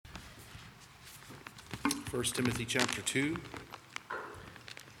First Timothy chapter 2.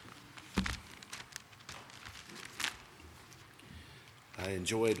 I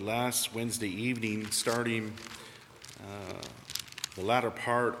enjoyed last Wednesday evening starting the latter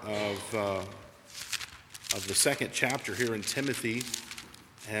part of the second chapter here in Timothy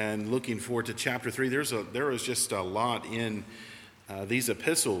and looking forward to chapter 3. There is just a lot in these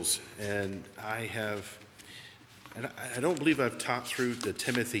epistles, and I don't believe I've taught through the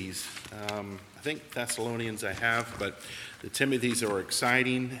Timothys. I think Thessalonians I have, but the Timothys are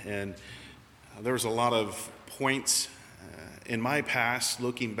exciting, and there's a lot of points in my past,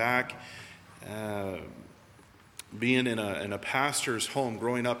 looking back, being in a pastor's home,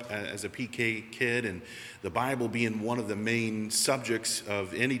 growing up as a PK kid, and the Bible being one of the main subjects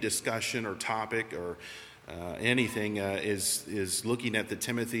of any discussion or topic or anything is looking at the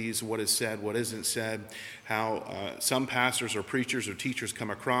Timothys, what is said, what isn't said, how some pastors or preachers or teachers come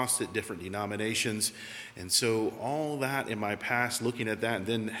across at different denominations. And so all that in my past, looking at that and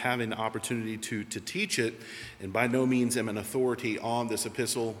then having the opportunity to teach it, and by no means am an authority on this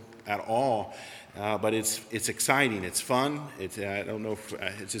epistle at all, but it's exciting, it's fun, I don't know if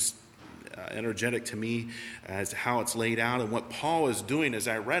it's just energetic to me as how it's laid out and what Paul is doing. As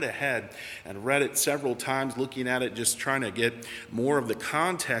I read ahead and read it several times, looking at it, just trying to get more of the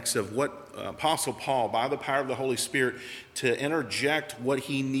context of what Apostle Paul, by the power of the Holy Spirit, to interject what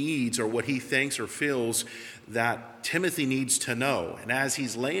he needs or what he thinks or feels that Timothy needs to know. And as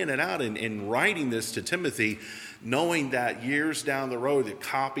he's laying it out and writing this to Timothy, knowing that years down the road, that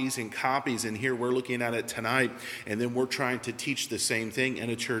copies and copies, and here we're looking at it tonight, and then we're trying to teach the same thing in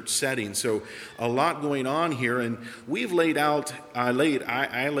a church setting. So a lot going on here, and we've laid out, I laid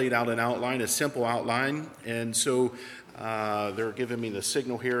out an outline, a simple outline, and so they're giving me the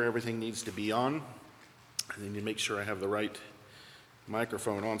signal here, everything needs to be on. I need to make sure I have the right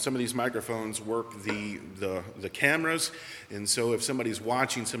microphone on. Some of these microphones work the cameras, and so if somebody's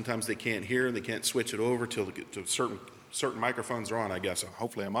watching, sometimes they can't hear and they can't switch it over till they get to certain microphones are on, I guess.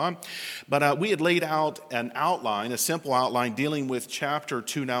 Hopefully I'm on. But we had laid out an outline, a simple outline, dealing with chapter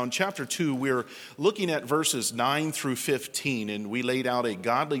 2. Now in chapter 2, we're looking at verses 9 through 15, and we laid out a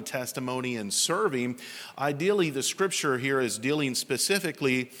godly testimony in serving. Ideally, the scripture here is dealing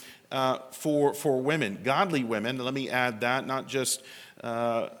specifically for women, godly women. Let me add that, not just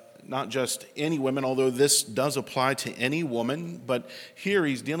any women, although this does apply to any woman, but here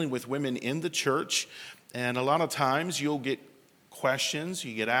he's dealing with women in the church, and a lot of times you'll get questions,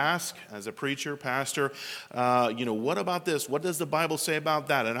 you get asked as a preacher, pastor, what about this? What does the Bible say about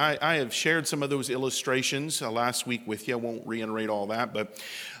that? And I have shared some of those illustrations last week with you. I won't reiterate all that, but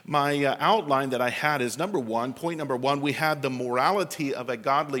my outline that I had is point number one, we had the morality of a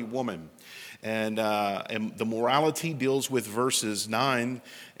godly woman. And the morality deals with verses 9.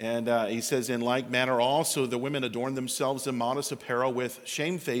 And he says, in like manner also the women adorn themselves in modest apparel with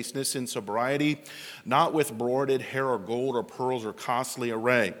shamefacedness and sobriety, not with broided hair or gold or pearls or costly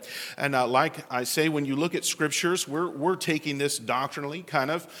array. And like I say, when you look at scriptures, we're taking this doctrinally,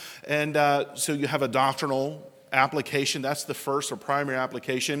 kind of. And so you have a doctrinal application. That's the first or primary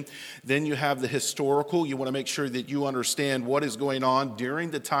application. Then you have the historical. You want to make sure that you understand what is going on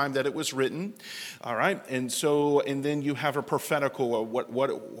during the time that it was written. All right. And then you have a prophetical.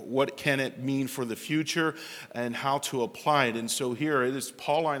 What can it mean for the future and how to apply it. And so here it is,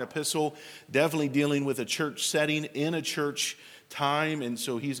 Pauline epistle, definitely dealing with a church setting in a church time. And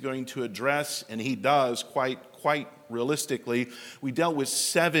so he's going to address, and he does quite realistically. We dealt with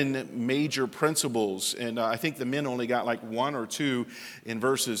 7 major principles, and I think the men only got like 1 or 2 in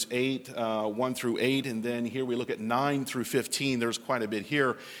verses 1 through 8, and then here we look at 9 through 15. There's quite a bit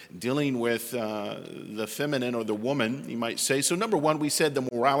here dealing with the feminine or the woman, you might say. So number 1, we said the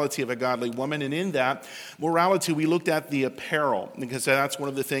morality of a godly woman, and in that morality we looked at the apparel, because that's one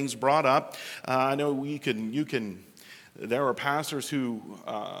of the things brought up. I know you can. There are pastors who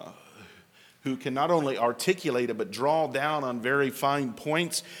can not only articulate it, but draw down on very fine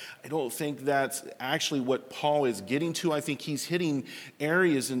points. I don't think that's actually what Paul is getting to. I think he's hitting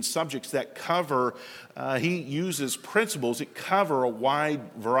areas and subjects that cover, he uses principles that cover a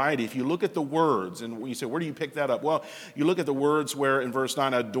wide variety. If you look at the words, and you say, where do you pick that up? Well, you look at the words where in verse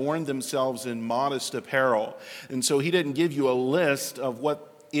 9, adorn themselves in modest apparel. And so he didn't give you a list of what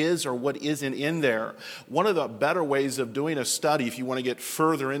is or what isn't in there. One of the better ways of doing a study, if you want to get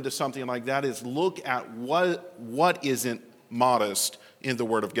further into something like that, is look at what isn't modest in the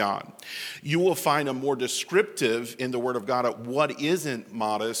Word of God. You will find a more descriptive in the Word of God at what isn't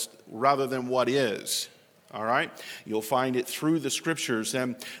modest rather than what is. All right, you'll find it through the scriptures.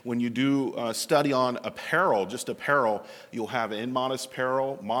 And when you do study on apparel, just apparel, you'll have immodest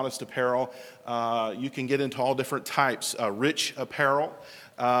apparel, modest apparel. You can get into all different types. Rich apparel.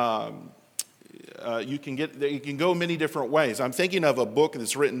 You can go many different ways. I'm thinking of a book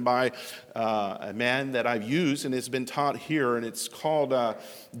that's written by a man that I've used, and it's been taught here, and it's called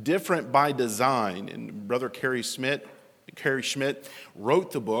 "Different by Design." And Brother Kerry Schmidt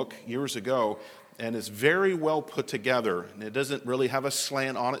wrote the book years ago. And it's very well put together, and it doesn't really have a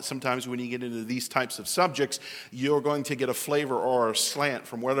slant on it. Sometimes when you get into these types of subjects, you're going to get a flavor or a slant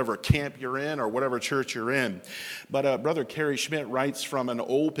from whatever camp you're in or whatever church you're in. But Brother Kerry Schmidt writes from an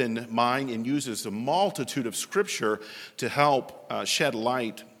open mind and uses a multitude of scripture to help shed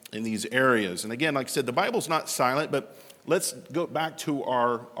light in these areas. And again, like I said, the Bible's not silent, but let's go back to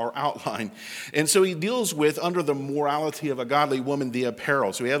our outline. And so he deals with, under the morality of a godly woman, the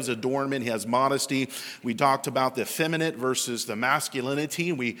apparel. So he has adornment, he has modesty. We talked about the feminine versus the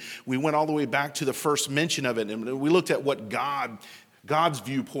masculinity. We went all the way back to the first mention of it, and we looked at what God's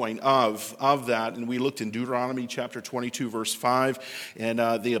viewpoint of that, and we looked in Deuteronomy chapter 22, verse 5, and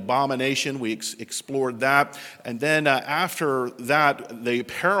the abomination, we explored that. And then after that, the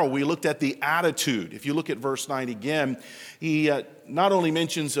apparel, we looked at the attitude. If you look at verse 9 again, he not only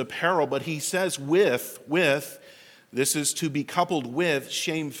mentions apparel, but he says with, this is to be coupled with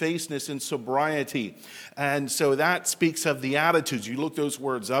shamefacedness and sobriety. And so that speaks of the attitudes. You look those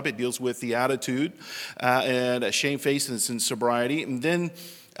words up, it deals with the attitude and shamefacedness and sobriety. And then,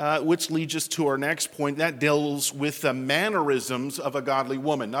 which leads us to our next point, that deals with the mannerisms of a godly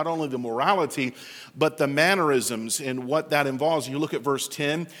woman. Not only the morality, but the mannerisms and what that involves. You look at verse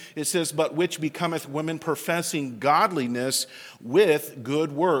 10, it says, "But which becometh women professing godliness with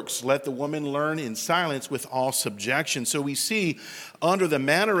good works. Let the woman learn in silence with all subjection." So we see under the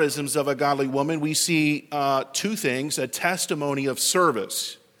mannerisms of a godly woman, we see two things: a testimony of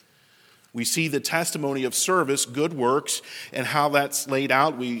service. We see the testimony of service, good works, and how that's laid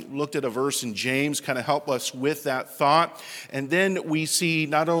out. We looked at a verse in James, kind of help us with that thought. And then we see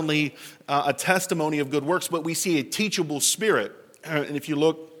not only a testimony of good works, but we see a teachable spirit. And if you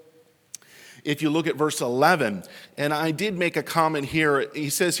look at verse 11, and I did make a comment here, he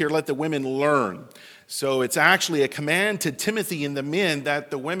says here, "Let the women learn." So it's actually a command to Timothy and the men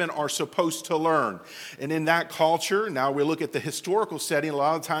that the women are supposed to learn. And in that culture, now we look at the historical setting, a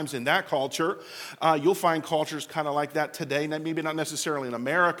lot of times in that culture, you'll find cultures kind of like that today, maybe not necessarily in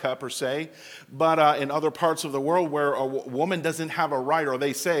America per se, but in other parts of the world where a woman doesn't have a right, or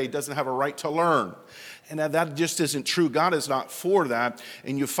they say doesn't have a right to learn. And that just isn't true. God is not for that.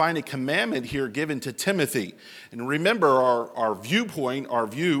 And you find a commandment here given to Timothy. And remember, our viewpoint, our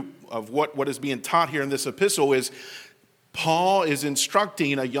view of what is being taught here in this epistle is Paul is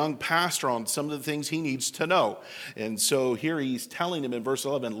instructing a young pastor on some of the things he needs to know. And so here he's telling him in verse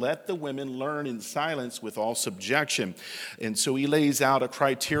 11, "Let the women learn in silence with all subjection." And so he lays out a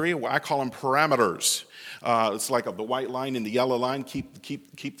criteria, I call them parameters. It's like the white line and the yellow line.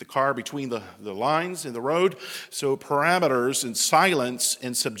 Keep the car between the lines in the road. So parameters and silence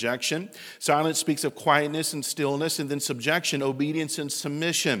and subjection. Silence speaks of quietness and stillness, and then subjection, obedience and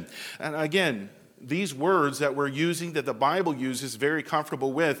submission. And again, these words that we're using, that the Bible uses, very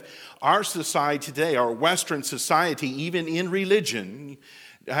comfortable with. Our society today, our Western society, even in religion,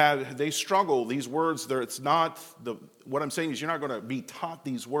 they struggle. These words, it's not what I'm saying is you're not going to be taught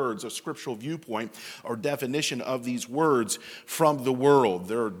these words, a scriptural viewpoint or definition of these words from the world.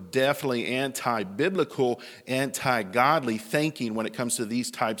 They're definitely anti-biblical, anti-godly thinking when it comes to these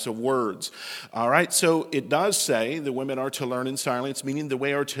types of words. All right, so it does say the women are to learn in silence, meaning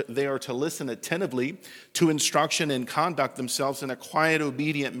they are to listen attentively to instruction and conduct themselves in a quiet,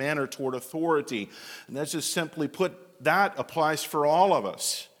 obedient manner toward authority. And that's just simply put, that applies for all of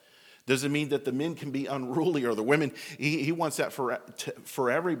us. Doesn't mean that the men can be unruly or the women. He wants that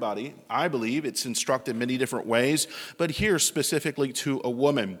for everybody. I believe it's instructed many different ways, but here specifically to a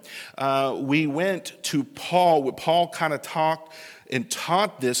woman. We went to Paul. Paul kind of talked and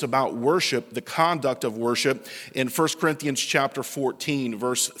taught this about worship, the conduct of worship, in 1 Corinthians chapter 14,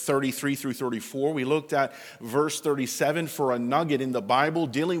 verse 33 through 34. We looked at verse 37 for a nugget in the Bible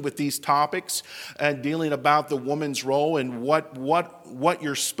dealing with these topics and dealing about the woman's role, and what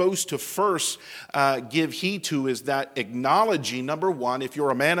you're supposed to first give heed to is that acknowledging, number one, if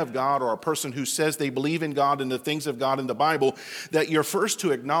you're a man of God or a person who says they believe in God and the things of God in the Bible, that you're first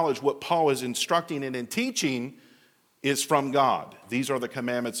to acknowledge what Paul is instructing and in teaching is from God. These are the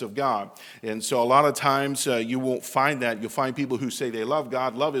commandments of God. And so a lot of times you won't find that. You'll find people who say they love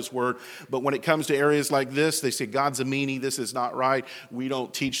God, love his word, but when it comes to areas like this, they say God's a meanie, this is not right. We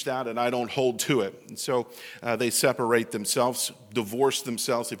don't teach that, and I don't hold to it. And so they separate themselves, divorce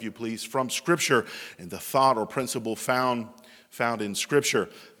themselves, if you please, from Scripture and the thought or principle found in Scripture.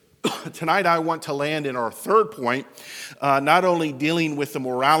 Tonight I want to land in our third point, not only dealing with the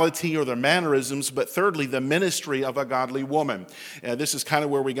morality or the mannerisms, but thirdly, the ministry of a godly woman. This is kind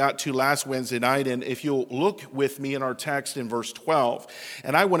of where we got to last Wednesday night, and if you'll look with me in our text in verse 12,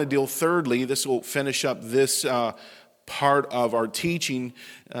 and I want to deal thirdly, this will finish up this part of our teaching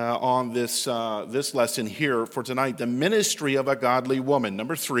on this lesson here for tonight, the ministry of a godly woman.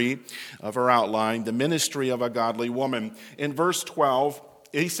 Number 3 of our outline, the ministry of a godly woman. In verse 12,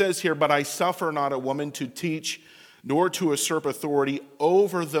 he says here, "But I suffer not a woman to teach, nor to usurp authority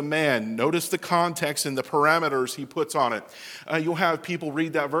over the man." Notice the context and the parameters he puts on it. You'll have people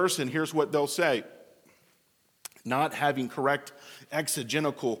read that verse, and here's what they'll say. Not having correct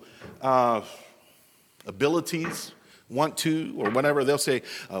exegetical abilities, want to, or whatever, they'll say,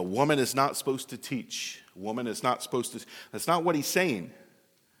 a woman is not supposed to teach. Woman is not supposed to. That's not what he's saying.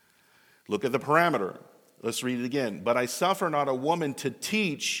 Look at the parameter. Let's read it again. "But I suffer not a woman to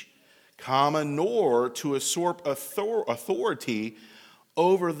teach, nor to usurp authority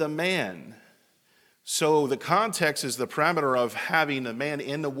over the man." So the context is the parameter of having a man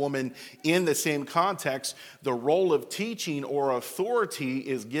and a woman in the same context. The role of teaching or authority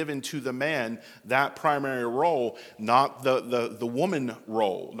is given to the man, that primary role, not the woman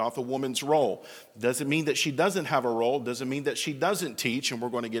role, not the woman's role. Doesn't mean that she doesn't have a role, doesn't mean that she doesn't teach, and we're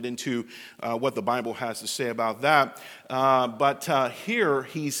going to get into what the Bible has to say about that. But here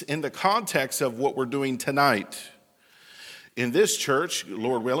he's in the context of what we're doing tonight. In this church,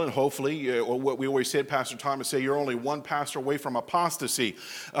 Lord willing, hopefully, what we always said, Pastor Thomas say, you're only one pastor away from apostasy.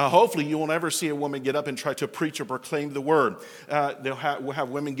 Hopefully, you will never see a woman get up and try to preach or proclaim the word. We'll have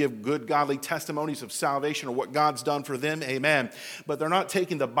women give good, godly testimonies of salvation or what God's done for them, amen. But they're not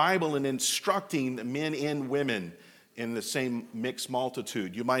taking the Bible and instructing men and women in the same mixed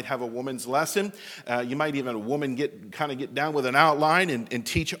multitude. You might have a woman's lesson. You might even a woman get down with an outline and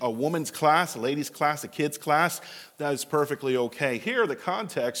teach a woman's class, a ladies' class, a kids' class. That is perfectly okay. Here, the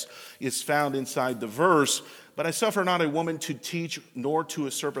context is found inside the verse. "But I suffer not a woman to teach, nor to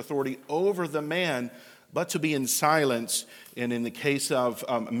usurp authority over the man, but to be in silence," and in the case of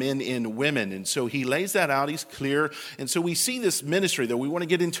men and women. And so he lays that out, he's clear. And so we see this ministry, though. We want to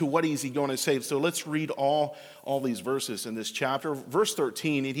get into what is he going to say. So let's read all these verses in this chapter. Verse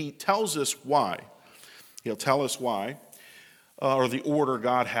 13, and he tells us why. He'll tell us why, or the order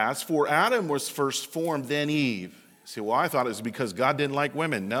God has. "For Adam was first formed, then Eve." You say, well, I thought it was because God didn't like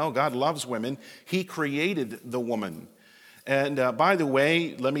women. No, God loves women. He created the woman. And by the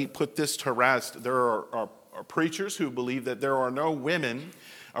way, let me put this to rest. There are preachers who believe that there are no women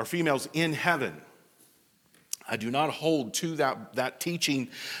or females in heaven. I do not hold to that teaching.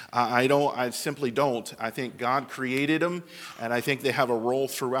 I simply don't. I think God created them, and I think they have a role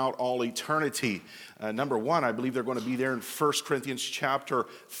throughout all eternity. Number one, I believe they're going to be there in 1 Corinthians chapter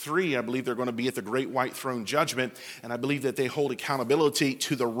 3. I believe they're going to be at the great white throne judgment, and I believe that they hold accountability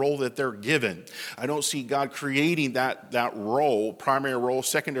to the role that they're given. I don't see God creating that role, primary role,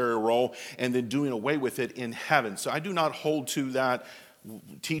 secondary role, and then doing away with it in heaven. So I do not hold to that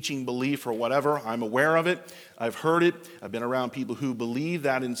teaching, belief, or whatever. I'm aware of it. I've heard it. I've been around people who believe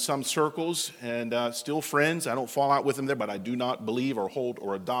that in some circles, and still friends. I don't fall out with them there, but I do not believe or hold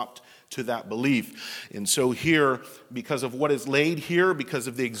or adopt to that belief. And so here, because of what is laid here, because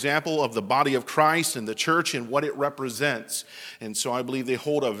of the example of the body of Christ and the church and what it represents, and so I believe they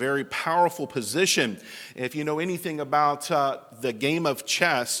hold a very powerful position. If you know anything about the game of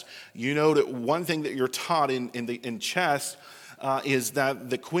chess, you know that one thing that you're taught in chess is that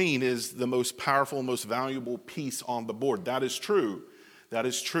the queen is the most powerful, most valuable piece on the board. That is true. That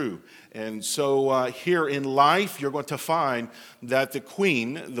is true. And so here in life, you're going to find that the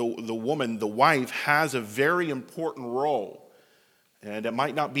queen, the woman, the wife, has a very important role. And it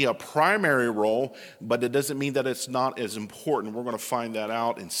might not be a primary role, but it doesn't mean that it's not as important. We're going to find that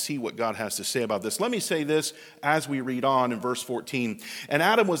out and see what God has to say about this. Let me say this as we read on in verse 14. "And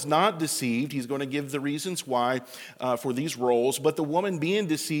Adam was not deceived." He's going to give the reasons why for these roles. "But the woman being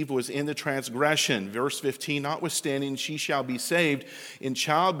deceived was in the transgression." Verse 15, "Notwithstanding, she shall be saved in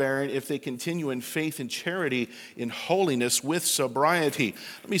childbearing if they continue in faith and charity, in holiness with sobriety."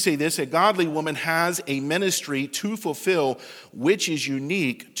 Let me say this. A godly woman has a ministry to fulfill which is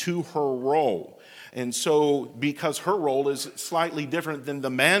unique to her role. And so because her role is slightly different than the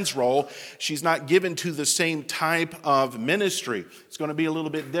man's role, she's not given to the same type of ministry. It's going to be a little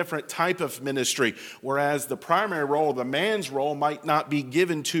bit different type of ministry, whereas the primary role, the man's role, might not be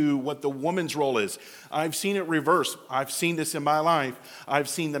given to what the woman's role is. I've seen it reversed. I've seen this in my life. I've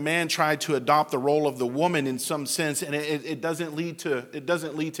seen the man try to adopt the role of the woman in some sense, and it doesn't lead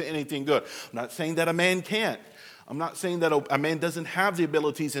to anything good. I'm not saying that a man can't. I'm not saying that a man doesn't have the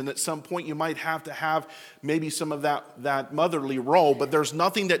abilities, and at some point you might have to have maybe some of that motherly role, but there's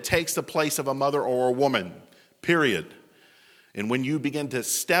nothing that takes the place of a mother or a woman, period. And when you begin to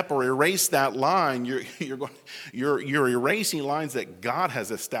step or erase that line, you're erasing lines that God has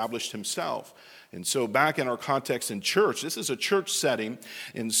established himself. And so back in our context in church, this is a church setting,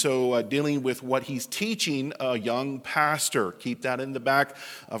 and so dealing with what he's teaching a young pastor. Keep that in the back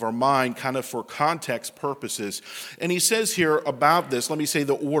of our mind, kind of for context purposes. And he says here about this, let me say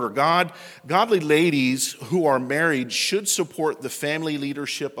the order. Godly ladies who are married should support the family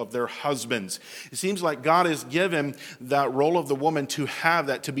leadership of their husbands. It seems like God has given that role of the woman to have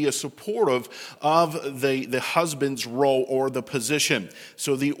that, to be a supportive of the husband's role or the position.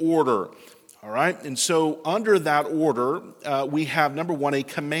 So the order. All right, and so under that order, we have, number one, a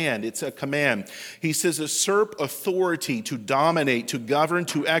command. It's a command. He says, usurp authority, to dominate, to govern,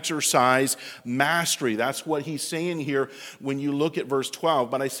 to exercise mastery. That's what he's saying here when you look at verse 12.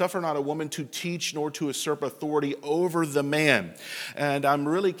 But I suffer not a woman to teach nor to usurp authority over the man. And I'm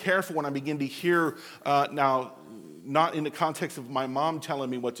really careful when I begin to hear, now, not in the context of my mom telling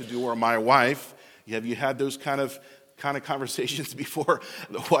me what to do or my wife. Have you had those kind of conversations before?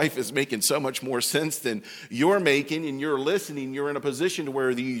 The wife is making so much more sense than you're making, and you're listening. You're in a position to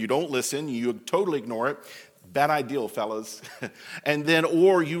where you don't listen, you totally ignore it. Bad idea, fellas. And then,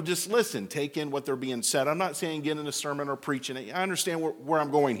 or you just listen, take in what they're being said. I'm not saying get in a sermon or preaching it. I understand where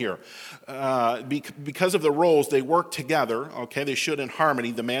I'm going here. Because of the roles, they work together. Okay, they should in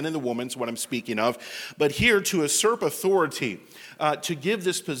harmony. The man and the woman is what I'm speaking of. But here, to usurp authority, to give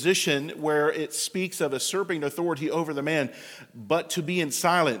this position where it speaks of usurping authority over the man, but to be in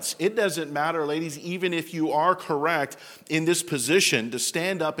silence. It doesn't matter, ladies, even if you are correct in this position, to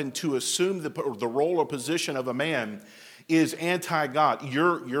stand up and to assume the role or position of a man is anti-God.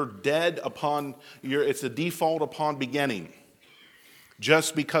 You're dead upon it's a default upon beginning.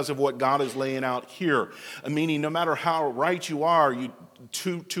 Just because of what God is laying out here. Meaning no matter how right you are,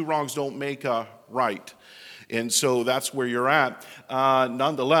 two wrongs don't make a right. And so that's where you're at.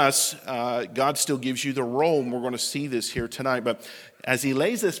 Nonetheless, God still gives you the role, and we're going to see this here tonight. But as he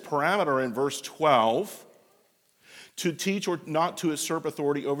lays this parameter in verse 12, to teach or not to usurp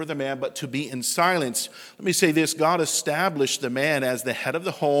authority over the man, but to be in silence. Let me say this. God established the man as the head of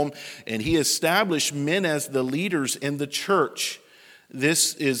the home, and he established men as the leaders in the church.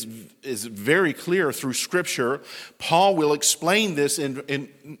 This is very clear through Scripture. Paul will explain this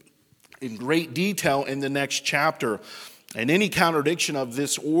in great detail in the next chapter. And any contradiction of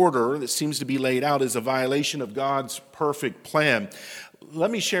this order that seems to be laid out is a violation of God's perfect plan.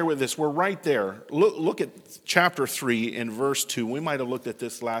 Let me share with this. We're right there. Look at chapter 3 and verse 2. We might have looked at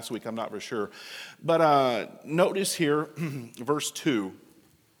this last week. I'm not for sure. But notice here, verse 2.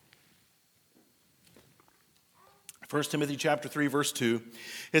 1 Timothy chapter 3, verse 2.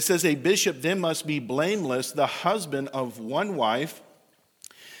 It says, a bishop then must be blameless, the husband of one wife,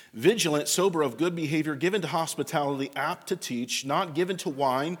 vigilant, sober, of good behavior, given to hospitality, apt to teach, not given to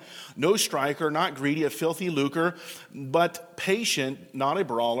wine, no striker, not greedy, a filthy lucre, but patient, not a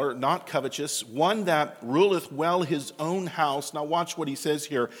brawler, not covetous, one that ruleth well his own house. Now watch what he says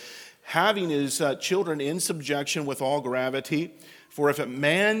here. Having his children in subjection with all gravity. For if a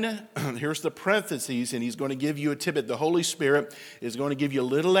man, here's the parentheses, and he's going to give you a tidbit. The Holy Spirit is going to give you a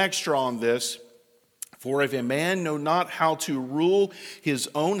little extra on this. For if a man know not how to rule his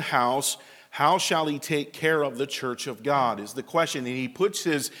own house, how shall he take care of the church of God? Is the question. And he puts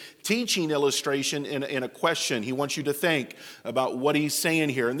his teaching illustration in a question. He wants you to think about what he's saying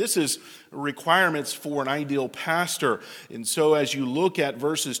here. And this is requirements for an ideal pastor. And so as you look at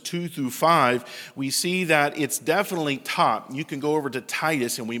verses 2 through 5, we see that it's definitely taught. You can go over to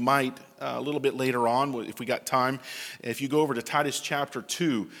Titus, and we might a little bit later on, if we got time. If you go over to Titus chapter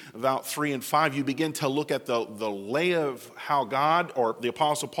 2, about 3 and 5, you begin to look at the lay of how God, or the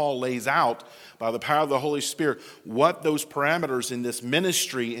Apostle Paul, lays out by the power of the Holy Spirit what those parameters in this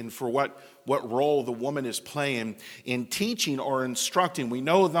ministry and for what role the woman is playing in teaching or instructing. We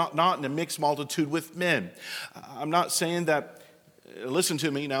know not in a mixed multitude with men. I'm not saying that, listen to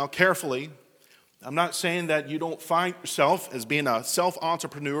me now carefully, I'm not saying that you don't find yourself as being a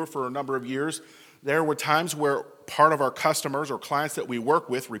self-entrepreneur for a number of years. There were times where part of our customers or clients that we work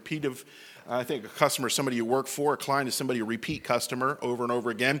with, I think a customer is somebody you work for, a client is somebody, a repeat customer over and over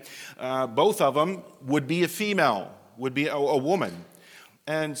again. Both of them would be a female, would be a woman.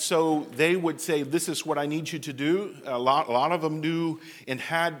 And so they would say, this is what I need you to do. A lot of them knew and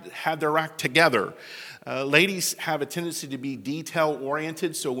had their act together. Ladies have a tendency to be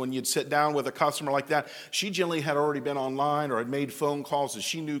detail-oriented, so when you'd sit down with a customer like that, she generally had already been online or had made phone calls, and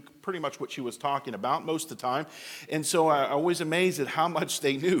she knew pretty much what she was talking about most of the time. And so I was amazed at how much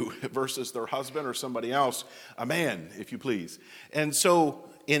they knew versus their husband or somebody else, a man, if you please. And so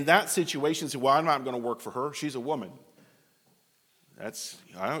in that situation, say, well, I'm not going to work for her. She's a woman.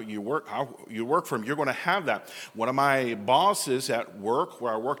 You work for him, you're going to have that. One of my bosses at work,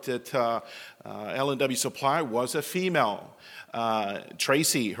 where I worked at L&W Supply, was a female.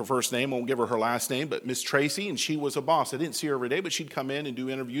 Tracy, her first name, won't give her last name, but Miss Tracy, and she was a boss. I didn't see her every day, but she'd come in and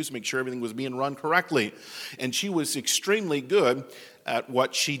do interviews, make sure everything was being run correctly. And she was extremely good at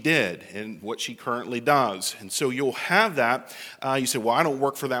what she did and what she currently does. And so you'll have that. You say, well, I don't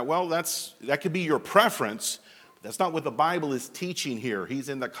work for that. Well, that could be your preference. That's not what the Bible is teaching here. He's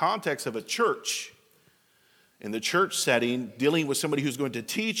in the context of a church. In the church setting, dealing with somebody who's going to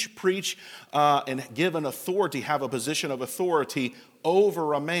teach, preach, and give an authority, have a position of authority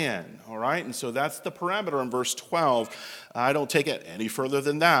over a man, all right? And so that's the parameter in verse 12. I don't take it any further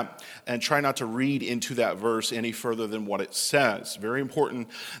than that and try not to read into that verse any further than what it says. Very important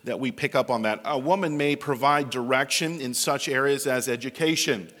that we pick up on that. A woman may provide direction in such areas as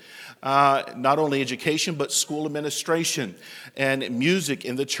education. Not only education, but school administration and music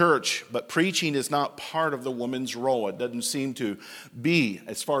in the church. But preaching is not part of the woman's role. It doesn't seem to be.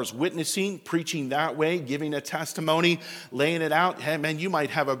 As far as witnessing, preaching that way, giving a testimony, laying it out. Hey, man, you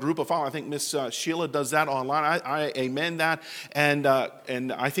might have a group of followers. I think Miss Sheila does that online. I amen that. And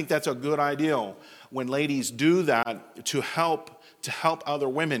I think that's a good idea when ladies do that to help other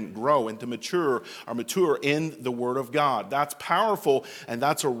women grow and to mature in the Word of God. That's powerful, and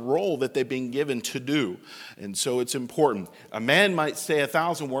that's a role that they've been given to do. And so it's important. A man might say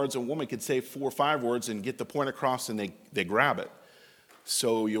 1,000 words, a woman could say 4 or 5 words and get the point across, and they grab it.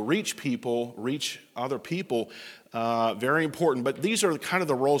 So you'll reach other people, very important. But these are kind of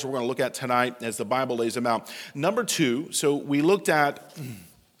the roles we're going to look at tonight as the Bible lays them out. Number 2, so we looked at,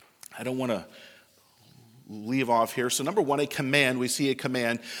 I don't want to leave off here. So number 1, a command. We see a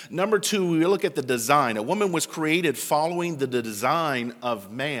command. Number 2, we look at the design. A woman was created following the design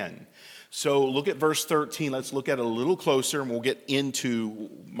of man. So look at verse 13. Let's look at it a little closer, and we'll get into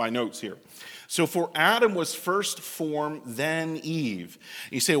my notes here. So for Adam was first formed, then Eve.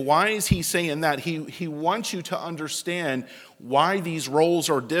 You say, why is he saying that? He wants you to understand why these roles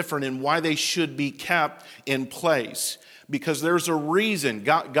are different and why they should be kept in place. Because there's a reason.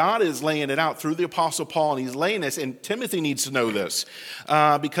 God is laying it out through the Apostle Paul, and he's laying this, and Timothy needs to know this.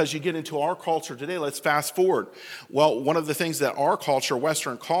 Because you get into our culture today, let's fast forward. Well, one of the things that our culture,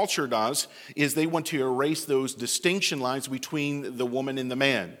 Western culture, does is they want to erase those distinction lines between the woman and the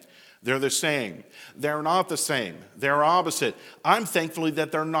man. They're the same. They're not the same. They're opposite. I'm thankfully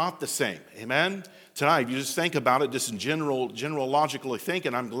that they're not the same. Amen? Tonight, if you just think about it, just in general logically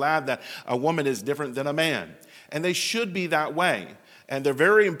thinking, I'm glad that a woman is different than a man. And they should be that way. And they're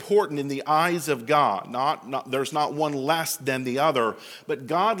very important in the eyes of God. There's not one less than the other. But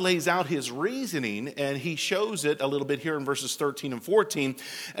God lays out his reasoning, and he shows it a little bit here in verses 13 and 14.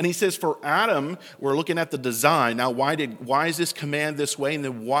 And he says, for Adam, we're looking at the design. Now, why is this command this way? And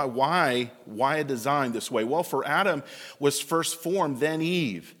then why a design this way? Well, for Adam was first formed, then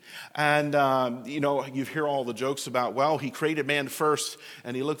Eve. And, you hear all the jokes about, well, he created man first,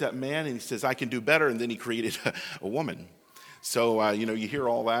 and he looked at man, and he says, I can do better, and then he created a woman. So, you hear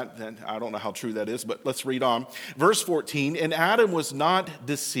all that, and I don't know how true that is, but let's read on. Verse 14, and Adam was not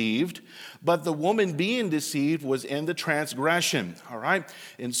deceived, but the woman being deceived was in the transgression, all right?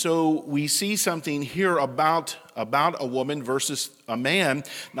 And so we see something here about a woman versus a man,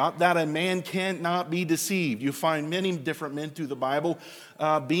 not that a man cannot be deceived. You find many different men through the Bible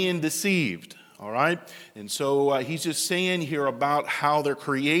being deceived. All right? And so he's just saying here about how they're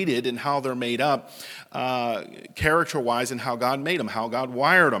created and how they're made up character-wise and how God made them, how God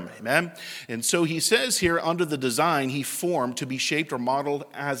wired them. Amen? And so he says here, under the design, he formed to be shaped or modeled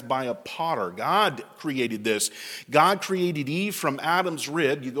as by a potter. God created this. God created Eve from Adam's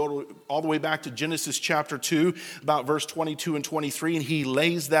rib. You go all the way back to Genesis chapter 2, about verse 22 and 23, and he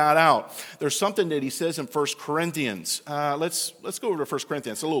lays that out. There's something that he says in 1 Corinthians. Let's go over to 1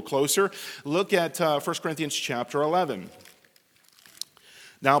 Corinthians a little closer. Look at 1 Corinthians chapter 11.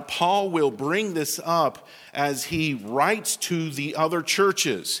 Now, Paul will bring this up as he writes to the other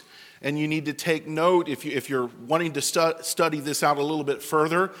churches. And you need to take note if you're wanting to study this out a little bit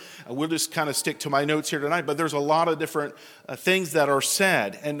further. We'll just kind of stick to my notes here tonight, but there's a lot of different things that are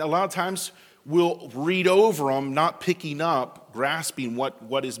said. And a lot of times we'll read over them, not picking up, grasping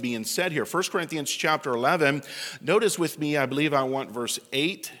what is being said here. 1 Corinthians chapter 11, notice with me, I believe I want verse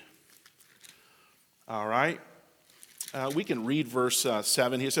 8. All right. We can read verse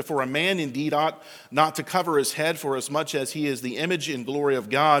 7. He said, "For a man indeed ought not to cover his head, for as much as he is the image and glory of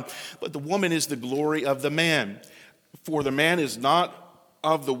God, but the woman is the glory of the man. For the man is not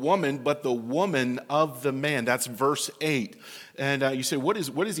of the woman, but the woman of the man." That's verse 8. And you say, what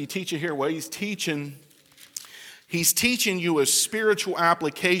is he teaching here? Well, he's teaching you a spiritual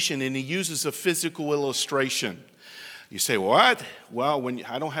application, and he uses a physical illustration. You say, what? Well,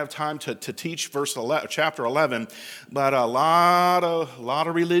 I don't have time to teach chapter 11, but a lot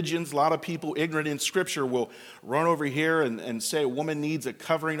of religions, a lot of people ignorant in Scripture will run over here and say a woman needs a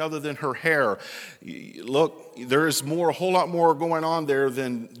covering other than her hair. Look, there is a whole lot more going on there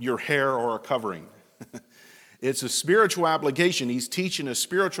than your hair or a covering. It's a spiritual application. He's teaching a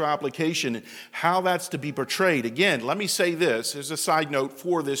spiritual application, how that's to be portrayed. Again, let me say this as a side note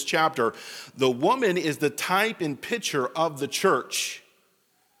for this chapter. The woman is the type and picture of the church.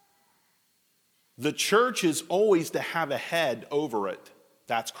 The church is always to have a head over it.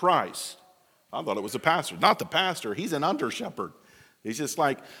 That's Christ. I thought it was the pastor. Not the pastor. He's an under shepherd. He's just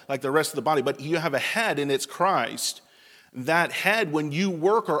like the rest of the body. But you have a head, and it's Christ. That head, when you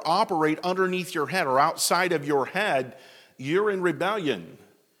work or operate underneath your head or outside of your head, you're in rebellion.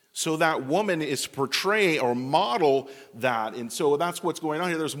 So that woman is portray or model that. And so that's what's going on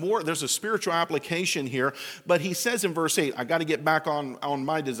here. There's a spiritual application here. But he says in verse 8, I got to get back on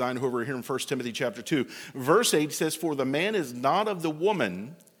my design over here in 1 Timothy chapter 2. Verse 8 says, "For the man is not of the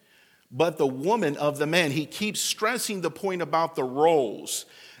woman, but the woman of the man." He keeps stressing the point about the roles.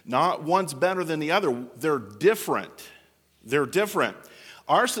 Not one's better than the other. They're different. They're different.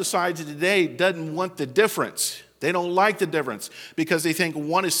 Our society today doesn't want the difference. They don't like the difference because they think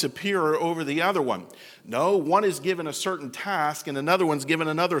one is superior over the other one. No, one is given a certain task and another one's given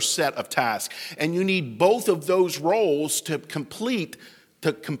another set of tasks. And you need both of those roles to complete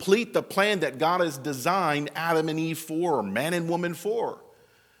the plan that God has designed Adam and Eve for, or man and woman for.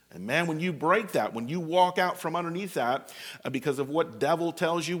 And man, when you break that, when you walk out from underneath that, because of what devil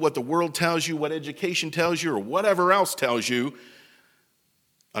tells you, what the world tells you, what education tells you, or whatever else tells you,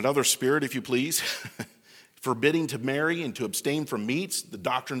 another spirit, if you please, forbidding to marry and to abstain from meats, the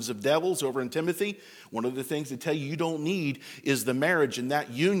doctrines of devils over in Timothy, one of the things they tell you don't need is the marriage and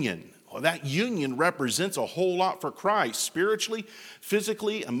that union. Well, that union represents a whole lot for Christ, spiritually,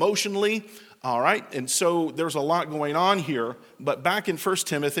 physically, emotionally. All right, and so there's a lot going on here, but back in 1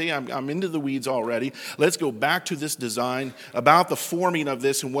 Timothy, I'm into the weeds already. Let's go back to this design, about the forming of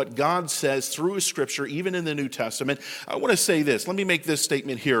this and what God says through His Scripture, even in the New Testament. I want to say this. Let me make this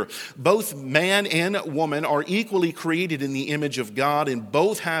statement here. Both man and woman are equally created in the image of God, and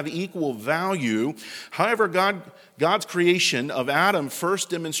both have equal value. However, God's creation of Adam first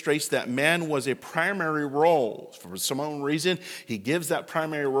demonstrates that man was a primary role. For some unknown reason, He gives that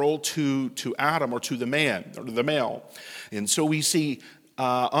primary role to Adam, or to the man, or to the male. And so we see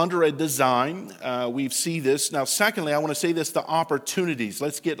under a design, we see this. Now, secondly, I want to say this, the opportunities.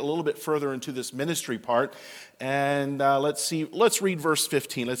 Let's get a little bit further into this ministry part. And let's read verse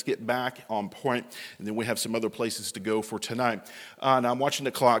 15. Let's get back on point, and then we have some other places to go for tonight. Now I'm watching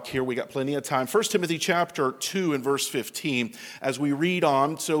the clock here. We got plenty of time. 1 Timothy chapter 2 and verse 15, as we read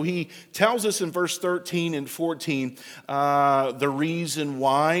on. So he tells us in verse 13 and 14 the reason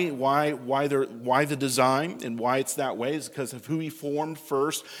why the design and why it's that way is because of who He formed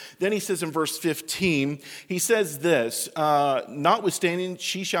first. Then he says in verse 15, he says this, "Notwithstanding,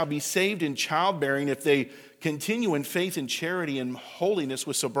 she shall be saved in childbearing if they continue in faith and charity and holiness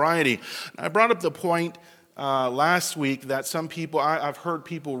with sobriety." I brought up the point last week that some people, I've heard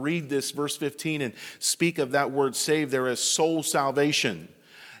people read this verse 15 and speak of that word saved there as soul salvation.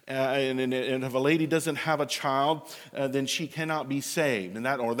 And if a lady doesn't have a child, then she cannot be saved. And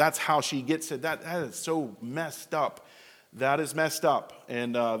that's how she gets it. That is so messed up. That is messed up,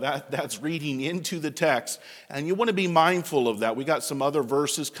 and that's reading into the text. And you want to be mindful of that. We got some other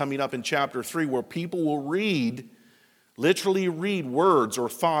verses coming up in chapter 3 where people will literally read words or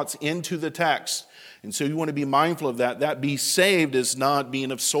thoughts into the text. And so you want to be mindful of that. That be saved is not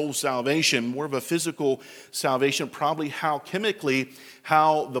being of soul salvation, more of a physical salvation, probably how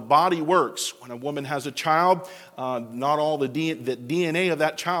the body works. When a woman has a child, not all the DNA of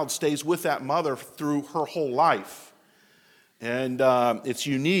that child stays with that mother through her whole life. And it's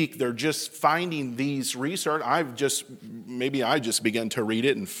unique. They're just finding these research. Maybe I just began to read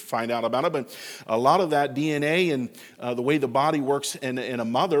it and find out about it. But a lot of that DNA and the way the body works in a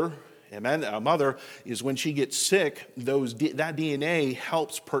mother, amen, a mother is when she gets sick, that DNA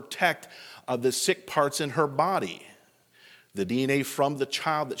helps protect the sick parts in her body. The DNA from the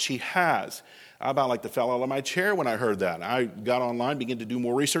child that she has. I about like to fell out of my chair when I heard that. I got online, began to do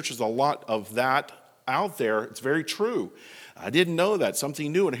more research. There's a lot of that out there. It's very true. I didn't know that.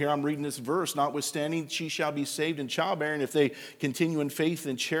 Something new. And here I'm reading this verse. Notwithstanding, she shall be saved in childbearing if they continue in faith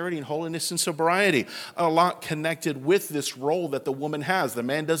and charity and holiness and sobriety. A lot connected with this role that the woman has. The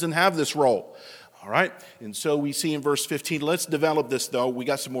man doesn't have this role. All right. And so we see in verse 15, let's develop this though. We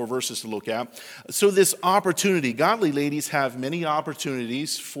got some more verses to look at. So this opportunity, godly ladies have many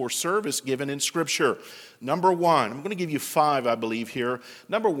opportunities for service given in Scripture. Number one, I'm going to give you 5, I believe here.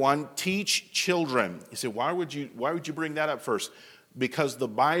 Number one, teach children. You say, why would you bring that up first? Because the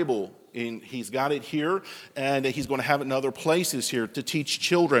Bible, he's got it here, and he's going to have it in other places here to teach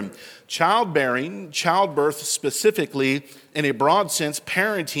children. Childbearing, childbirth specifically, in a broad sense,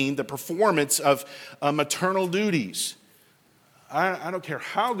 parenting, the performance of maternal duties. I don't care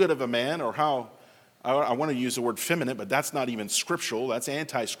how good of a man or how, I want to use the word feminine, but that's not even scriptural, that's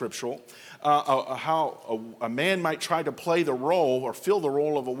anti-scriptural. How a man might try to play the role or fill the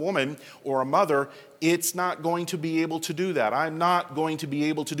role of a woman or a mother, it's not going to be able to do that. I'm not going to be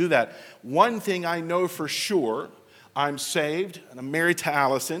able to do that. One thing I know for sure, I'm saved and I'm married to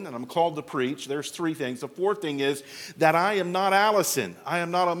Allison and I'm called to preach. There's 3 things. The 4th thing is that I am not Allison. I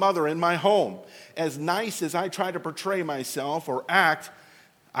am not a mother in my home. As nice as I try to portray myself or act,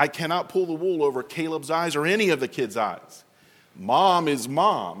 I cannot pull the wool over Caleb's eyes or any of the kids' eyes. Mom is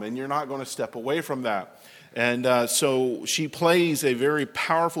mom, and you're not going to step away from that. And so she plays a very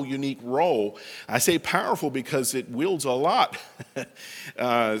powerful, unique role. I say powerful because it wields a lot.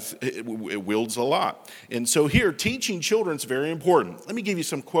 It wields a lot. And so here, teaching children is very important. Let me give you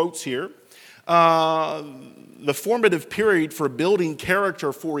some quotes here. The formative period for building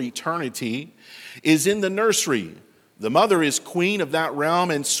character for eternity is in the nursery. The mother is queen of that realm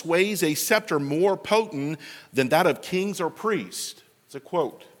and sways a scepter more potent than that of kings or priests. It's a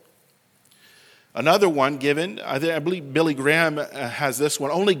quote. Another one given, I believe Billy Graham has this one.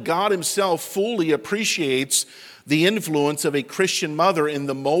 Only God himself fully appreciates the influence of a Christian mother in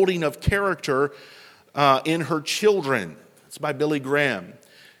the molding of character in her children. It's by Billy Graham.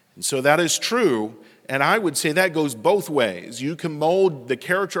 And so that is true. And I would say that goes both ways. You can mold the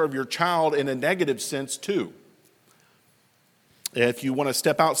character of your child in a negative sense too. If you want to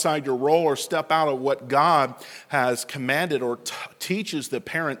step outside your role or step out of what God has commanded or teaches the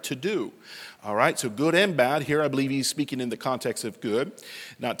parent to do. All right, so good and bad. Here I believe he's speaking in the context of good,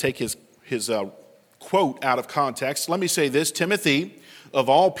 not take his quote out of context. Let me say this, Timothy, of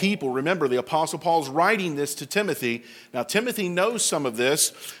all people, remember the Apostle Paul's writing this to Timothy. Now Timothy knows some of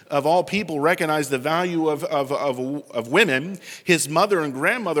this. Of all people, recognize the value of women. His mother and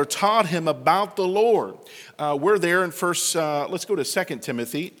grandmother taught him about the Lord. We're there in let's go to 2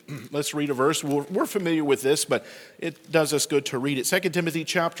 Timothy. Let's read a verse. We're familiar with this, but it does us good to read it. 2 Timothy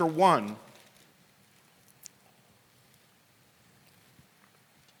chapter 1.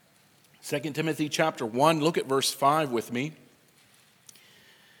 2 Timothy chapter 1, look at verse 5 with me.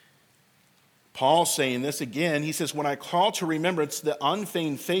 Paul saying this again, he says, when I call to remembrance the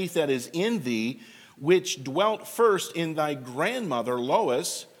unfeigned faith that is in thee, which dwelt first in thy grandmother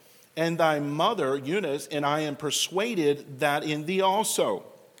Lois and thy mother Eunice, and I am persuaded that in thee also.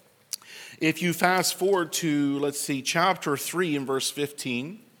 If you fast forward to, chapter 3 and verse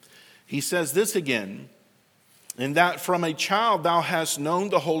 15, he says this again, in that from a child thou hast known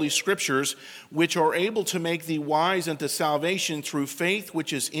the holy scriptures, which are able to make thee wise unto salvation through faith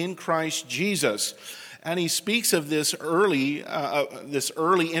which is in Christ Jesus. And he speaks of this early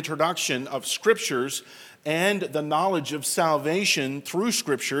introduction of scriptures and the knowledge of salvation through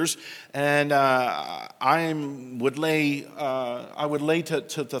scriptures. And I would lay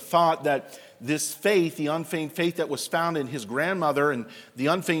to the thought that this faith, the unfeigned faith that was found in his grandmother and the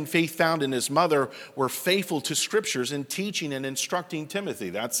unfeigned faith found in his mother, were faithful to scriptures in teaching and instructing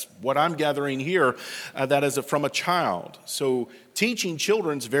Timothy. That's what I'm gathering here, that is from a child. So teaching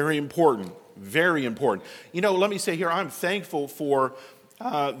children is very important, very important. You know, let me say here, I'm thankful for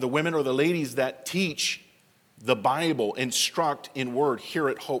the women or the ladies that teach the Bible, instruct in word here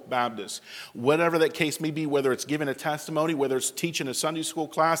at Hope Baptist. Whatever that case may be, whether it's giving a testimony, whether it's teaching a Sunday school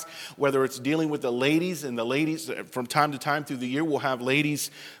class, whether it's dealing with the ladies, and the ladies from time to time through the year we'll have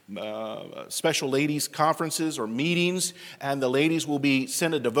ladies, special ladies conferences or meetings, and the ladies will be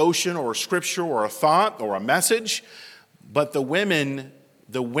sent a devotion or a scripture or a thought or a message. But the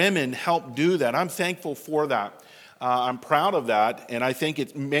women help do that. I'm thankful for that. I'm proud of that, and I think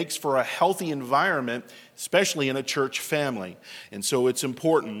it makes for a healthy environment, especially in a church family. And so it's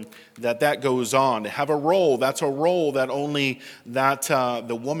important that that goes on. To have a role, that's a role that only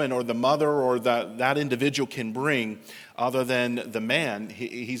the woman or the mother or that individual can bring, other than the man.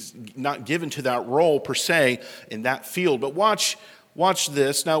 He's not given to that role per se in that field. But watch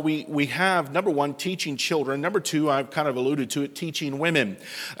this. Now, we have, number one, teaching children. Number two, I've kind of alluded to it, teaching women.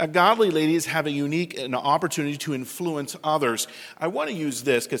 Godly ladies have a unique an opportunity to influence others. I want to use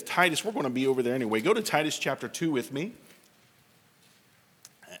this because Titus, we're going to be over there anyway. Go to Titus chapter 2 with me.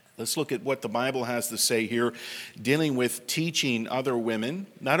 Let's look at what the Bible has to say here, dealing with teaching other women.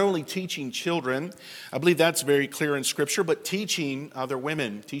 Not only teaching children, I believe that's very clear in Scripture, but teaching other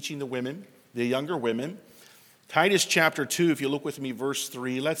women, teaching the women, the younger women. Titus chapter 2, if you look with me, verse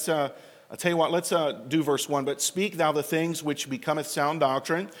 3. I'll tell you what, let's do verse 1. But speak thou the things which becometh sound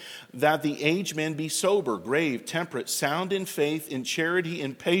doctrine, that the aged men be sober, grave, temperate, sound in faith, in charity,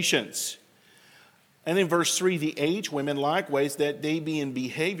 in patience. And in verse 3, the aged women likewise, that they be in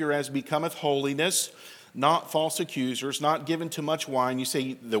behavior as becometh holiness, not false accusers, not given to much wine. You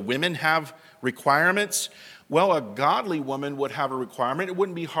say the women have requirements? Well, a godly woman would have a requirement. It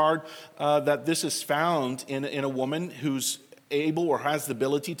wouldn't be hard that this is found in a woman who's able or has the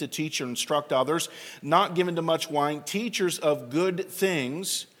ability to teach or instruct others, not given to much wine, teachers of good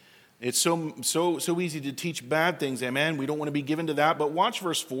things. It's so easy to teach bad things, amen? We don't want to be given to that. But watch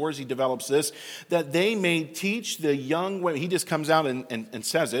verse 4 as he develops this, that they may teach the young women. He just comes out and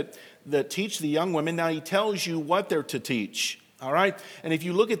says it, that teach the young women. Now he tells you what they're to teach. All right? And if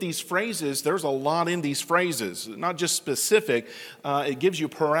you look at these phrases, there's a lot in these phrases, not just specific. It gives you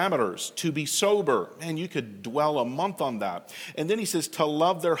parameters. To be sober, and you could dwell a month on that. And then he says to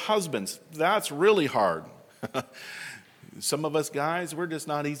love their husbands. That's really hard. Some of us guys, we're just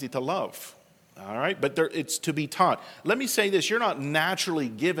not easy to love. All right? But it's to be taught. Let me say this. You're not naturally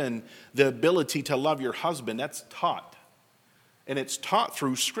given the ability to love your husband. That's taught. And it's taught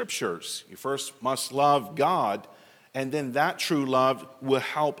through scriptures. You first must love God, and then that true love will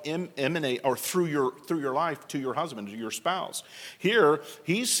help emanate or through your life to your husband, to your spouse. Here,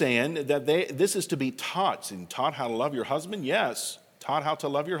 he's saying that this is to be taught. And taught how to love your husband? Yes. Taught how to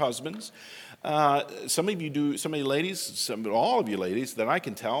love your husbands. Some of you do, some of you ladies, all of you ladies that I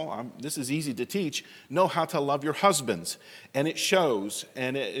can tell, this is easy to teach, know how to love your husbands. And it shows,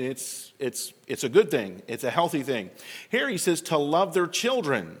 and it's a good thing. It's a healthy thing. Here he says to love their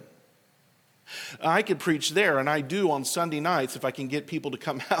children. I could preach there, and I do on Sunday nights if I can get people to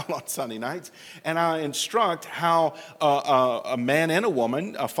come out on Sunday nights, and I instruct how a man and a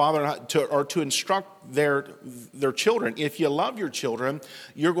woman, a father, are to instruct their children. If you love your children,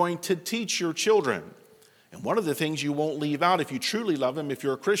 you're going to teach your children. And one of the things you won't leave out if you truly love them, if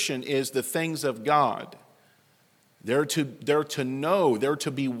you're a Christian, is the things of God. They're to know, they're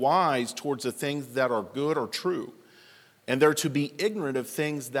to be wise towards the things that are good or true. And they're to be ignorant of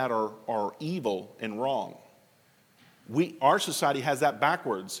things that are evil and wrong. Our society has that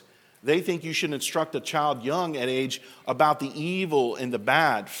backwards. They think you should instruct a child young at age about the evil and the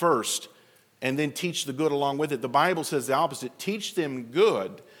bad first, and then teach the good along with it. The Bible says the opposite. Teach them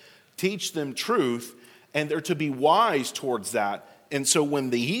good, teach them truth, and they're to be wise towards that. And so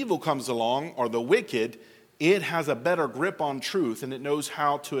when the evil comes along, or the wicked, it has a better grip on truth, and it knows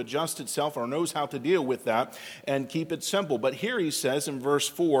how to adjust itself or knows how to deal with that and keep it simple. But here he says in verse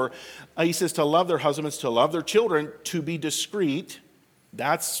 4, he says to love their husbands, to love their children, to be discreet.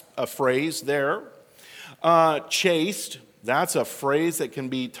 That's a phrase there. Chaste, that's a phrase that can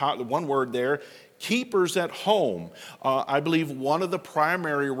be taught, one word there. Keepers at home. I believe one of the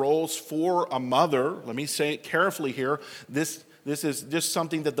primary roles for a mother, let me say it carefully here, this is just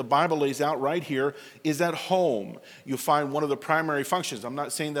something that the Bible lays out right here, is at home. You find one of the primary functions. I'm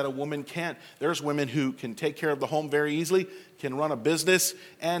not saying that a woman can't. There's women who can take care of the home very easily, can run a business,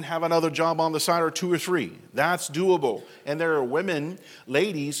 and have another job on the side or two or three. That's doable. And there are women,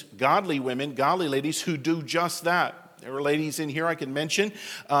 ladies, godly ladies who do just that. There are ladies in here I can mention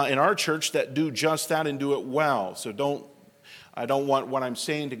in our church that do just that and do it well. So I don't want what I'm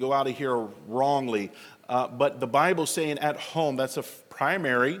saying to go out of here wrongly. But the Bible's saying at home, that's a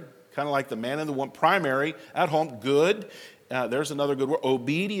primary, kind of like the man and the woman, primary, at home, good. There's another good word,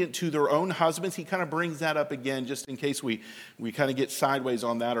 obedient to their own husbands. He kind of brings that up again just in case we kind of get sideways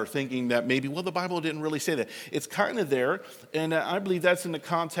on that or thinking that maybe, well, the Bible didn't really say that. It's kind of there, and I believe that's in the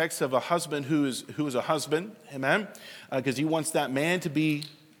context of a husband who is a husband, amen? Because he wants that man to be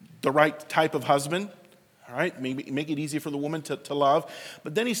the right type of husband. All right, maybe make it easy for the woman to love.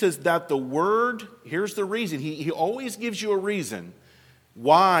 But then he says that the word, here's the reason. He always gives you a reason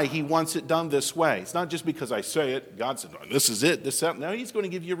why he wants it done this way. It's not just because I say it. God said, oh, this is it, this, that. No, he's going to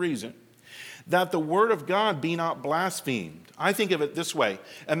give you a reason. That the word of God be not blasphemed. I think of it this way.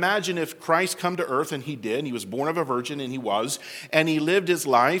 Imagine if Christ come to earth, and he did, and he was born of a virgin, and he was, and he lived his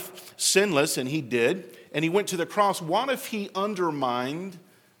life sinless, and he did, and he went to the cross. What if he undermined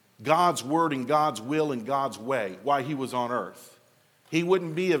God's word and God's will and God's way while he was on earth? He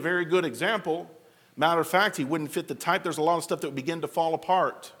wouldn't be a very good example. Matter of fact, he wouldn't fit the type. There's a lot of stuff that would begin to fall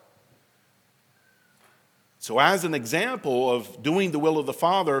apart. So as an example of doing the will of the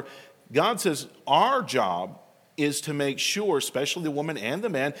Father, God says our job is to make sure, especially the woman and the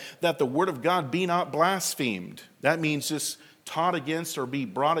man, that the word of God be not blasphemed. That means just taught against or be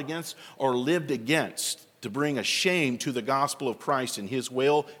brought against or lived against, to bring a shame to the gospel of Christ and his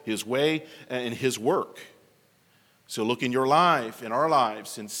will, his way, and his work. So look in your life, in our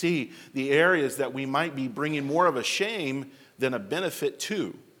lives, and see the areas that we might be bringing more of a shame than a benefit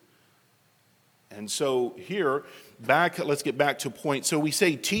to. And so here, let's get back to a point. So we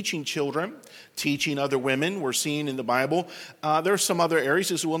say teaching children, teaching other women. We're seeing in the Bible. There are some other areas.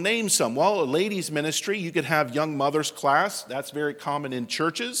 So we'll name some. Well, a ladies' ministry. You could have young mothers class. That's very common in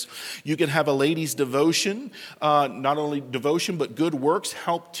churches. You could have a ladies' devotion. Not only devotion, but good works.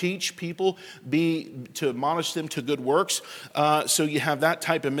 Help teach people to admonish them to good works. So you have that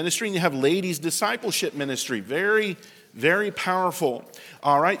type of ministry. And you have ladies' discipleship ministry. Very, very powerful.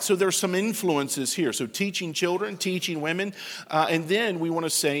 All right, so there's some influences here. So teaching children, teaching women. And then we want to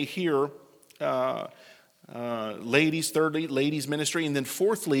say here, ladies, thirdly, ladies ministry. And then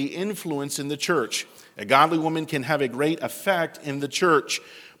fourthly, influence in the church. A godly woman can have a great effect in the church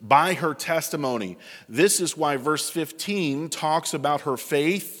by her testimony. This is why verse 15 talks about her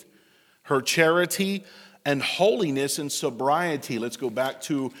faith, her charity, and holiness and sobriety. Let's go back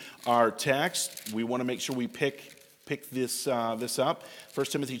to our text. We want to make sure we pick this up. 1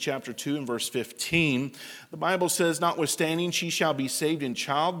 Timothy chapter 2 and verse 15. The Bible says, notwithstanding, she shall be saved in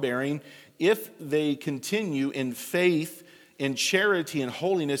childbearing if they continue in faith, in charity, and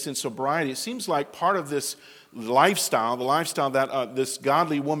holiness, and sobriety. It seems like part of this lifestyle, the lifestyle that this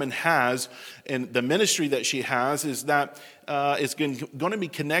godly woman has, and the ministry that she has, is that it's going to be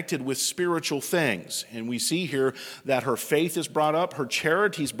connected with spiritual things. And we see here that her faith is brought up, her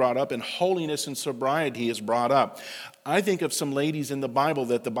charity is brought up, and holiness and sobriety is brought up. I think of some ladies in the Bible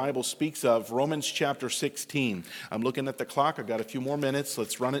that the Bible speaks of. Romans chapter 16. I'm looking at the clock. I've got a few more minutes.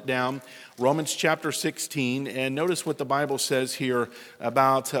 Let's run it down. Romans chapter 16. And notice what the Bible says here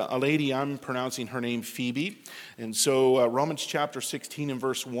about a lady. I'm pronouncing her name Phoebe. And so Romans chapter 16 and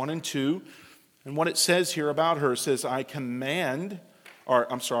verse 1 and 2. And what it says here about her, it says, commend, quite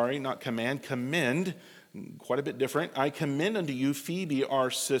a bit different. I commend unto you Phoebe, our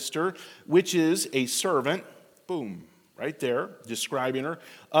sister, which is a servant, boom, right there, describing her,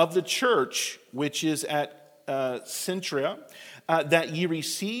 of the church, which is at Centria, that ye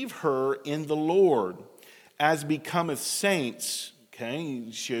receive her in the Lord, as becometh saints. Okay,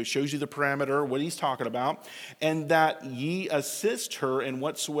 he shows you the parameter, what he's talking about. And that ye assist her in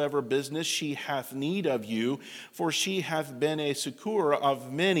whatsoever business she hath need of you, for she hath been a succourer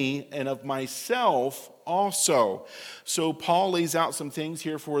of many, and of myself also. So Paul lays out some things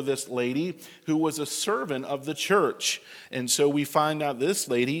here for this lady who was a servant of the church. And so we find out this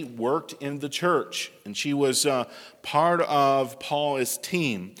lady worked in the church, and she was part of Paul's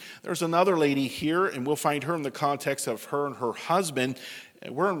team. There's another lady here, and we'll find her in the context of her and her husband.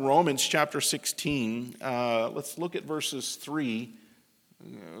 We're in Romans chapter 16. Let's look at verses 3.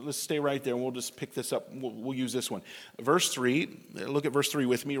 Let's stay right there, and we'll just pick this up. We'll use this one. Verse 3, look at verse 3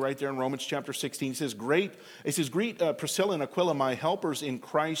 with me right there in Romans chapter 16. It says, Greet Priscilla and Aquila, my helpers in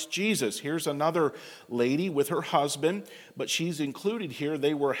Christ Jesus. Here's another lady with her husband, but she's included here.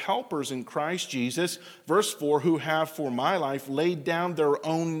 They were helpers in Christ Jesus. Verse 4, who have for my life laid down their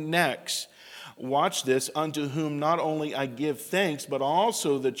own necks. Watch this, unto whom not only I give thanks, but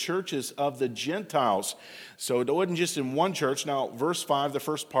also the churches of the Gentiles. So it wasn't just in one church. Now, verse 5, the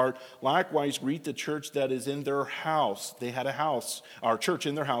first part, likewise greet the church that is in their house. They had a house, or church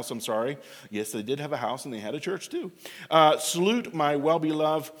in their house, I'm sorry. Yes, they did have a house, and they had a church too. Salute my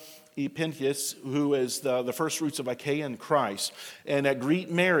well-beloved Pt2, who is the first fruits of Achaia in Christ. And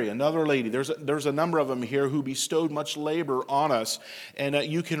greet Mary, another lady. There's a number of them here who bestowed much labor on us. And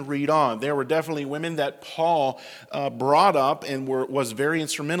you can read on. There were definitely women that Paul brought up and was very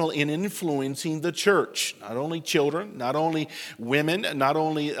instrumental in influencing the church. Not only children, not only women, not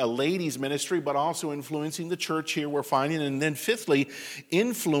only a ladies' ministry, but also influencing the church here we're finding. And then fifthly,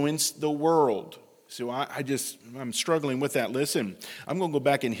 influence the world. So I'm struggling with that. Listen, I'm going to go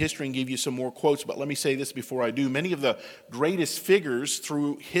back in history and give you some more quotes, but let me say this before I do. Many of the greatest figures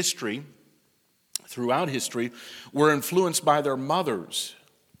throughout history, were influenced by their mothers.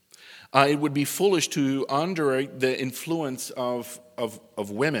 It would be foolish to underrate the influence of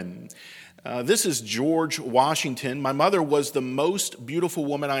women. This is George Washington. My mother was the most beautiful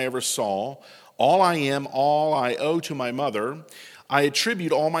woman I ever saw. All I am, all I owe to my mother. I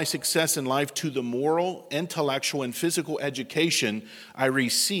attribute all my success in life to the moral, intellectual, and physical education I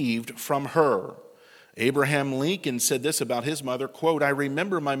received from her. Abraham Lincoln said this about his mother, quote, I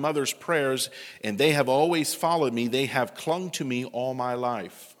remember my mother's prayers, and they have always followed me. They have clung to me all my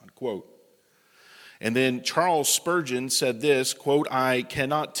life, unquote. And then Charles Spurgeon said this, quote, I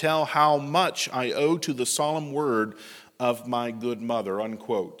cannot tell how much I owe to the solemn word of my good mother,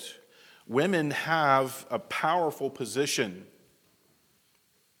 unquote. Women have a powerful position.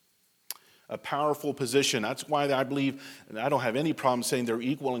 A powerful position. That's why I believe, and I don't have any problem saying they're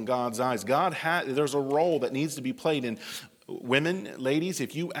equal in God's eyes. There's a role that needs to be played. And women, ladies,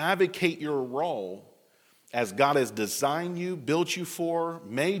 if you advocate your role as God has designed you, built you for,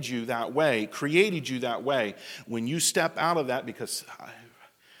 made you that way, created you that way, when you step out of that, because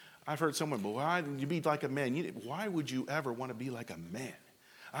I've heard someone, well, why did you be like a man? Why would you ever want to be like a man?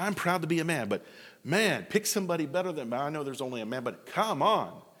 I'm proud to be a man, but man, pick somebody better than me. I know there's only a man, but come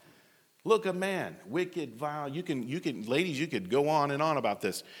on. Look, a man, wicked, vile. You can, ladies, you could go on and on about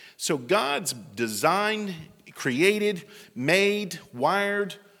this. So God's designed, created, made,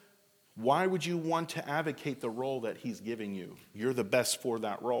 wired. Why would you want to advocate the role that he's giving you? You're the best for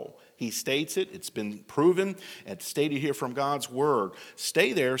that role. He states it. It's been proven and stated here from God's word.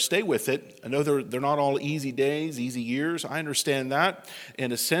 Stay there. Stay with it. I know they're not all easy days, easy years. I understand that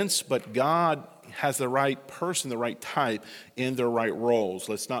in a sense, but God has the right person, the right type in their right roles.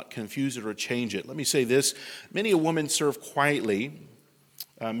 Let's not confuse it or change it. Let me say this. Many a woman serve quietly.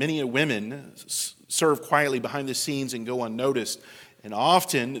 Many a women serve quietly behind the scenes and go unnoticed. And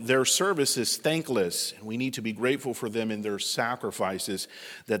often their service is thankless, and we need to be grateful for them in their sacrifices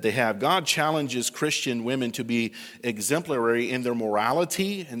that they have. God challenges Christian women to be exemplary in their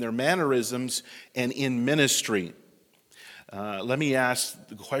morality, in their mannerisms, and in ministry. Let me ask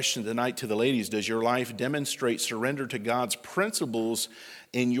the question tonight to the ladies. Does your life demonstrate surrender to God's principles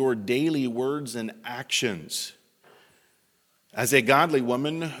in your daily words and actions? As a godly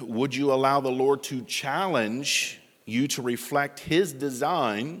woman, would you allow the Lord to challenge you to reflect his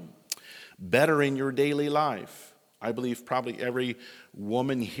design better in your daily life? I believe probably every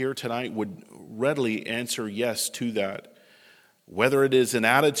woman here tonight would readily answer yes to that. Whether it is an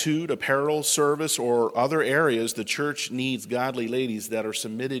attitude, apparel, service, or other areas, the church needs godly ladies that are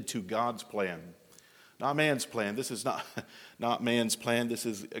submitted to God's plan. Not man's plan. This is not man's plan. This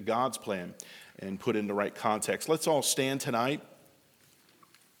is God's plan, and put in the right context. Let's all stand tonight.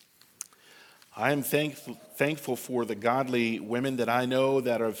 I am thankful for the godly women that I know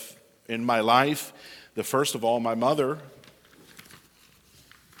that are in my life. The first of all, my mother.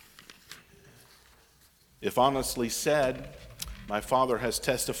 If honestly said, my father has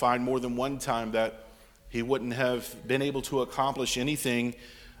testified more than one time that he wouldn't have been able to accomplish anything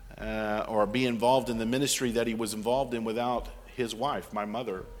or be involved in the ministry that he was involved in without his wife, my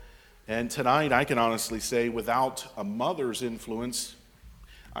mother. And tonight, I can honestly say, without a mother's influence,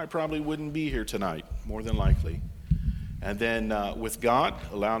 I probably wouldn't be here tonight, more than likely. And then with God,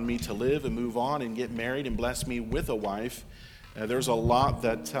 allowing me to live and move on and get married and bless me with a wife, there's a lot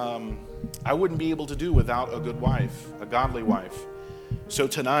that I wouldn't be able to do without a good wife, a godly wife. So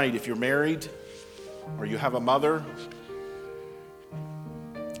tonight, if you're married or you have a mother,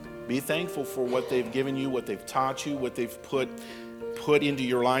 be thankful for what they've given you, what they've taught you, what they've put into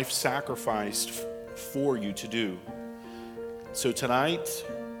your life, sacrificed for you to do. So tonight,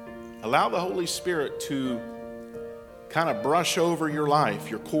 allow the Holy Spirit to kind of brush over your life,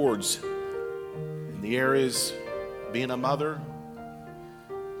 your cords, in the areas being a mother,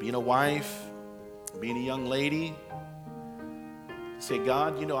 being a wife, being a young lady. Say,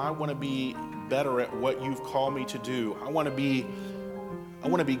 God, I want to be better at what you've called me to do. I want to be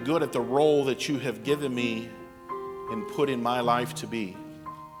good at the role that you have given me and put in my life to be.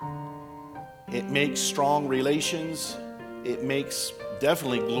 It makes strong relations. It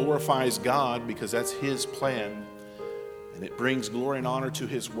definitely glorifies God, because that's his plan. And it brings glory and honor to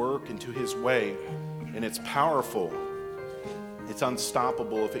his work and to his way. And it's powerful. It's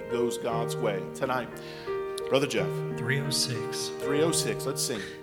unstoppable if it goes God's way. Tonight, Brother Jeff. 306. 306, let's sing.